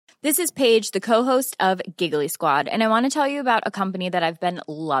This is Paige, the co-host of Giggly Squad, and I want to tell you about a company that I've been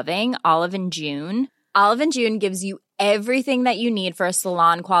loving, Olive & June. Olive & June gives you everything that you need for a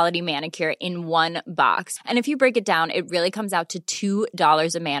salon-quality manicure in one box. And if you break it down, it really comes out to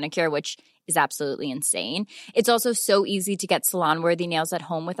 $2 a manicure, which is absolutely insane. It's also so easy to get salon-worthy nails at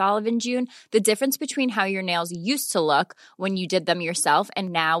home with Olive & June. The difference between how your nails used to look when you did them yourself and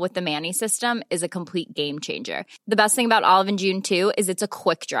now with the Mani system is a complete game changer. The best thing about Olive & June, too, is it's a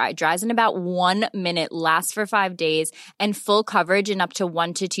quick dry. Dries in about 1 minute, lasts for 5 days, and full coverage in up to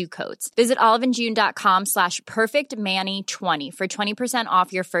 1 to 2 coats. Visit oliveandjune.com/perfectmani20 for 20%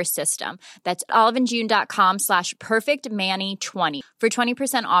 off your first system. That's oliveandjune.com/perfectmani20 for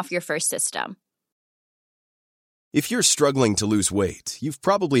 20% off your first system. If you're struggling to lose weight, you've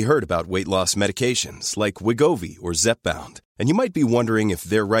probably heard about weight loss medications like Wegovy or Zepbound, and you might be wondering if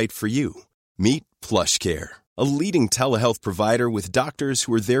they're right for you. Meet PlushCare, a leading telehealth provider with doctors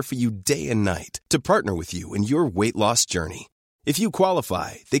who are there for you day and night to partner with you in your weight loss journey. If you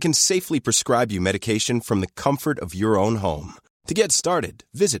qualify, they can safely prescribe you medication from the comfort of your own home. To get started,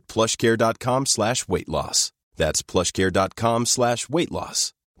 visit plushcare.com/weight-loss. That's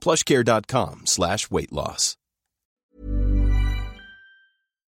plushcare.com/weight-loss. plushcare.com/weight-loss.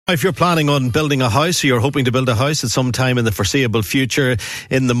 If you're planning on building a house, or you're hoping to build a house at some time in the foreseeable future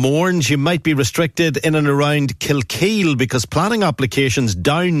in the Mournes, you might be restricted in and around Kilkeel because planning applications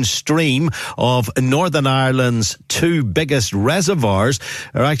downstream of Northern Ireland's 2 biggest reservoirs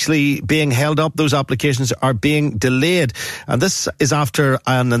are actually being held up. Those applications are being delayed. And this is after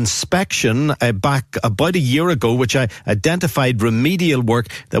an inspection back about a year ago, which identified remedial work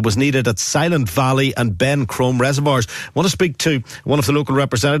that was needed at Silent Valley and Ben Crome reservoirs. I want to speak to one of the local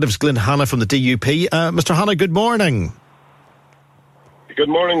representatives, Glenn Hanna from the DUP. Mr. Hanna, good morning. Good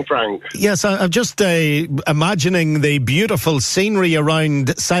morning, Frank. Yes, I'm just imagining the beautiful scenery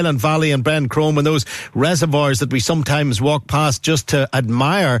around Silent Valley and Ben Crome and those reservoirs that we sometimes walk past just to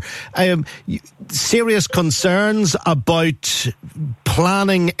admire. Serious concerns about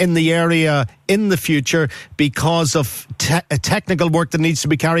planning in the area in the future because of technical work that needs to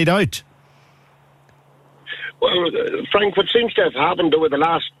be carried out. Well, Frank, what seems to have happened over the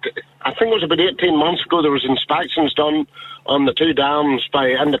last, I think it was about 18 months ago, there was inspections done on the 2 dams by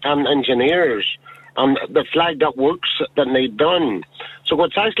independent engineers, and they flagged up works that need done. So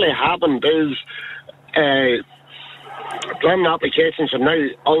what's actually happened is planning applications are now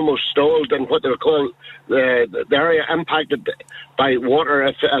almost stalled in what they call the area impacted by water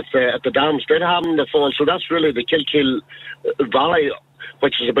if the dams did happen to fall. So that's really the Kilkeel Valley,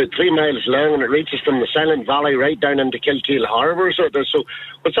 which is about 3 miles long, and it reaches from the Silent Valley right down into Kilkeel Harbour. So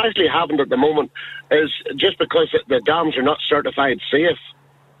what's actually happened at the moment is just because the dams are not certified safe,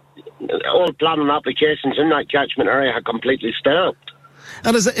 all planning applications in that catchment area have completely stopped.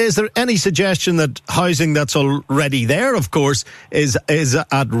 And is there any suggestion that housing that's already there, of course, is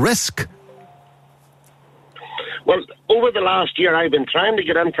at risk? Well, over the last year, I've been trying to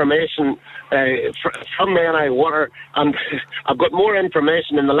get information from the NI Water, and I've got more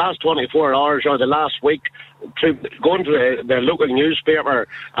information in the last 24 hours or the last week through going to the local newspaper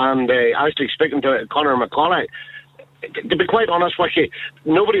and actually speaking to Conor McCauley. To be quite honest with you,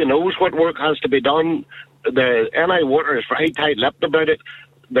 nobody knows what work has to be done. The NI Water is very tight-lipped about it.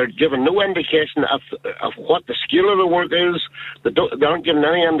 They're giving no indication of what the scale of the work is. They aren't giving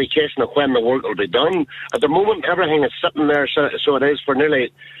any indication of when the work will be done. At the moment, everything is sitting there, so it is for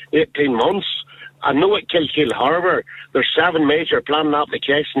nearly 18 months. I know at Kilkeel Harbour, there's 7 major planning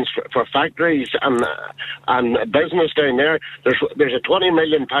applications for factories and business down there. There's a £20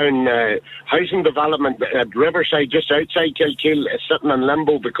 million housing development at Riverside, just outside Kilkeel, sitting in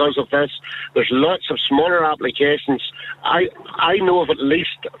limbo because of this. There's lots of smaller applications. I know of at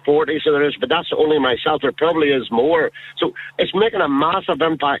least 40, so there is, but that's only myself. There probably is more. So it's making a massive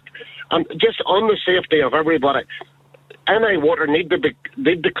impact, and just on the safety of everybody. NI Water need to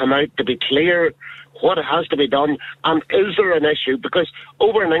come out to be clear what has to be done, and is there an issue? Because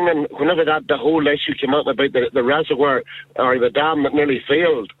over in England, whenever the whole issue came out about the reservoir or the dam that nearly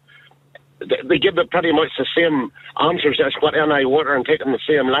failed, they give it pretty much the same answers as what NI Water and taking the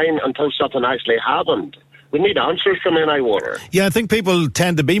same line until something actually happened. We need answers from NI Water. Yeah, I think people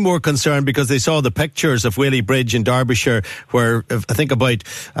tend to be more concerned because they saw the pictures of Whaley Bridge in Derbyshire, where I think about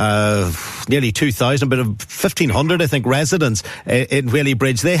nearly 2,000, but 1,500, I think, residents in Whaley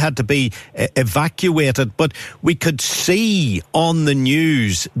Bridge, they had to be evacuated. But we could see on the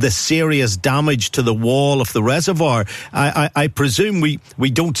news the serious damage to the wall of the reservoir. I presume we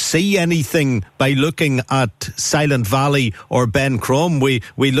don't see anything by looking at Silent Valley or Ben Crome. We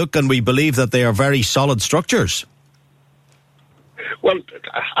look and we believe that they are very solid structures. Well,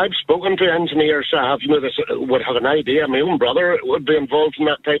 I've spoken to engineers. This would have an idea. My own brother would be involved in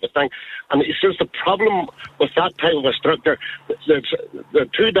that type of thing, and he says the problem with that type of a structure, the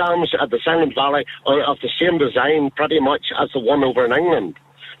two dams at the Silent Valley are of the same design, pretty much as the one over in England.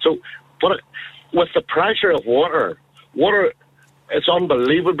 So, with the pressure of water is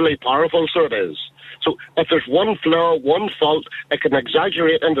unbelievably powerful. So it is. So if there's one flaw, one fault, it can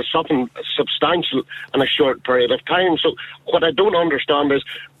exaggerate into something substantial in a short period of time. So what I don't understand is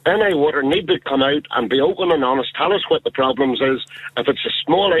NI Water need to come out and be open and honest, tell us what the problems is. If it's a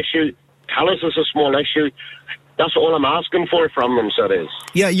small issue, tell us it's a small issue. That's all I'm asking for from them, so it is.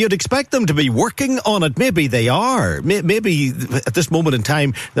 Yeah, you'd expect them to be working on it. Maybe they are. Maybe at this moment in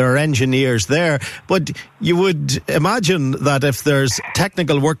time there are engineers there. But you would imagine that if there's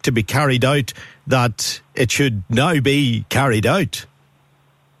technical work to be carried out, that it should now be carried out.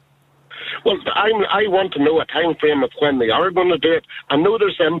 Well, I want to know a time frame of when they are going to do it. I know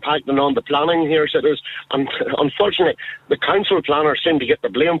there's impacting on the planning here, so it is. And unfortunately, the council planners seem to get the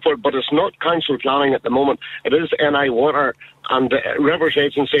blame for it, but it's not council planning at the moment. It is NI Water, and the Rivers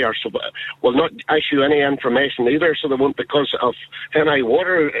Agency will not issue any information either, so they won't, because of NI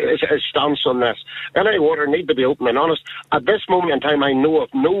Water's stance on this. NI Water need to be open and honest. At this moment in time, I know of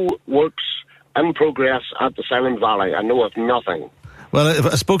no works in progress at the Silent Valley. I know of nothing. Well,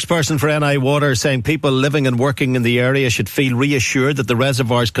 a spokesperson for NI Water saying people living and working in the area should feel reassured that the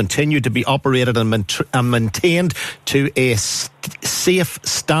reservoirs continue to be operated and maintained to a safe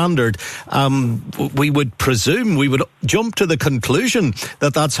standard. We would jump to the conclusion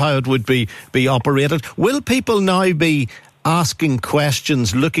that that's how it would be operated. Will people now be asking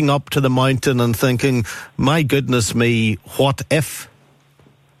questions, looking up to the mountain and thinking, my goodness me, what if?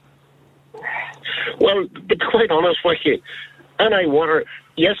 Well, to be quite honest with you, NI Water,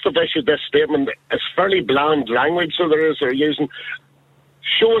 yes, they've issued this statement. It's fairly bland language, so they're using.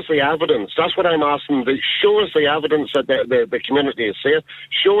 Show us the evidence. That's what I'm asking. Show us the evidence that the community is safe.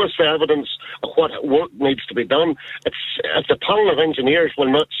 Show us the evidence of what work needs to be done. If the panel of engineers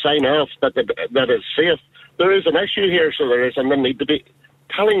will not sign off that it's safe, there is an issue here, so there is, and they need to be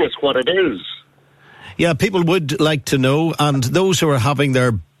telling us what it is. Yeah, people would like to know, and those who are having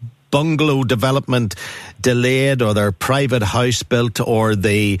their bungalow development delayed, or their private house built, or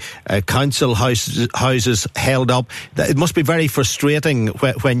the council houses held up, it must be very frustrating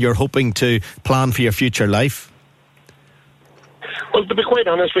when you're hoping to plan for your future life. Well, to be quite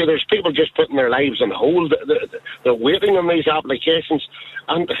honest with you, there's people just putting their lives on hold. They're waiting on these applications,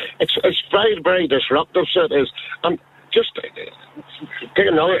 and it's very, very disruptive, so it is. And just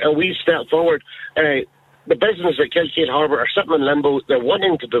taking a wee step forward, the business at Kilkeel Harbour are sitting in limbo. They're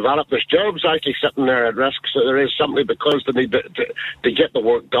wanting to develop. There's jobs actually sitting there at risk, so there is something, because they need to get the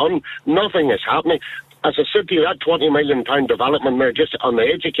work done. Nothing is happening. As I said to you, that £20 million development there, just on the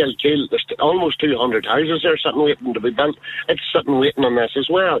edge of Kilkeel, there's almost 200 houses there sitting waiting to be built. It's sitting waiting on this as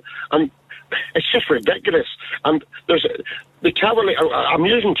well. And it's just ridiculous. And there's the cavalier, I'm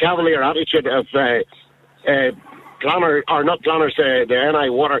using cavalier attitude of the NI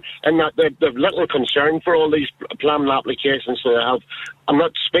Water, and that they've little concern for all these planning applications they have. I'm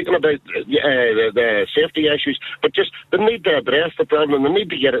not speaking about the safety issues, but just they need to address the problem. They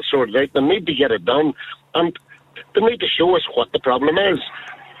need to get it sorted out. They need to get it done, and they need to show us what the problem is.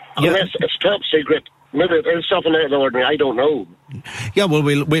 Yeah. Unless it's top secret, maybe it is something out of the ordinary. I don't know. Yeah, well,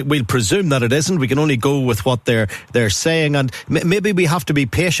 we'll presume that it isn't. We can only go with what they're saying, and maybe we have to be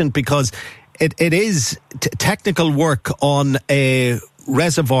patient, because it is technical work on a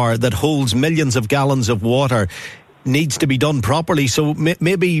reservoir that holds millions of gallons of water needs to be done properly. So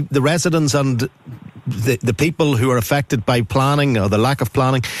maybe the residents and the people who are affected by planning, or the lack of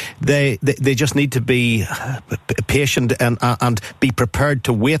planning, they just need to be patient and be prepared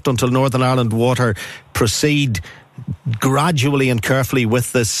to wait until Northern Ireland Water proceed gradually and carefully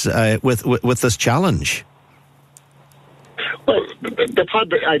with this with this challenge. Well, they've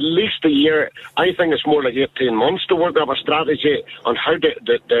had at least a year. I think it's more like 18 months to work up a strategy on how to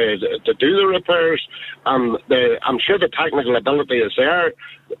do the repairs. I'm sure the technical ability is there.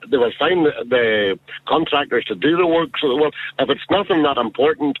 They will find the contractors to do the work. So, well, if it's nothing that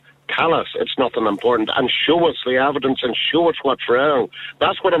important, tell us it's nothing important and show us the evidence and show us what's wrong.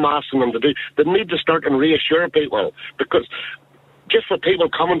 That's what I'm asking them to do. They need to start and reassure people, because just for people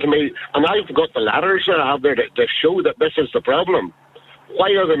coming to me, and I've got the letters that I have there to show that this is the problem. Why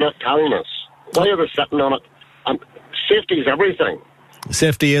are they not telling us? Why are they sitting on it? And safety is everything.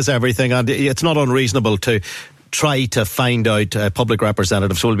 Safety is everything, and it's not unreasonable to try to find out, public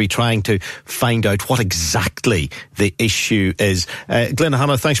representatives will be trying to find out what exactly the issue is. Glenn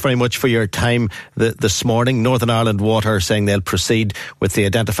Hanna, thanks very much for your time this morning. Northern Ireland Water saying they'll proceed with the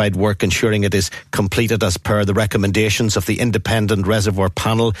identified work, ensuring it is completed as per the recommendations of the independent reservoir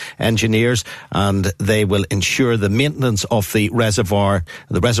panel engineers, and they will ensure the maintenance of the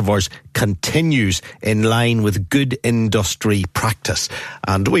reservoirs continues in line with good industry practice.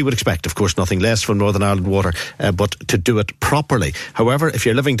 And we would expect, of course, nothing less from Northern Ireland Water, but to do it properly. However, if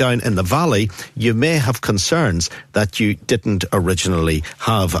you're living down in the valley, you may have concerns that you didn't originally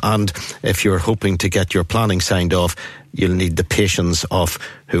have. And if you're hoping to get your planning signed off, you'll need the patience of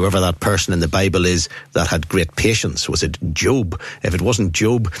whoever that person in the Bible is that had great patience. Was it Job? If it wasn't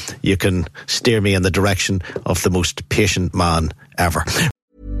Job, you can steer me in the direction of the most patient man ever.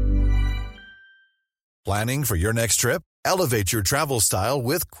 Planning for your next trip? Elevate your travel style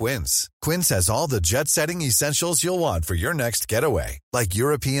with Quince. Quince has all the jet-setting essentials you'll want for your next getaway, like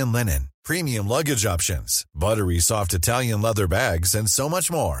European linen, premium luggage options, buttery soft Italian leather bags, and so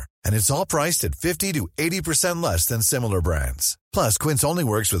much more. And it's all priced at 50 to 80% less than similar brands. Plus, Quince only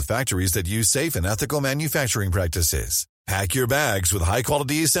works with factories that use safe and ethical manufacturing practices. Pack your bags with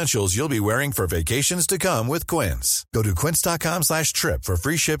high-quality essentials you'll be wearing for vacations to come with Quince. Go to quince.com/trip for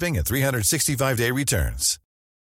free shipping and 365-day returns.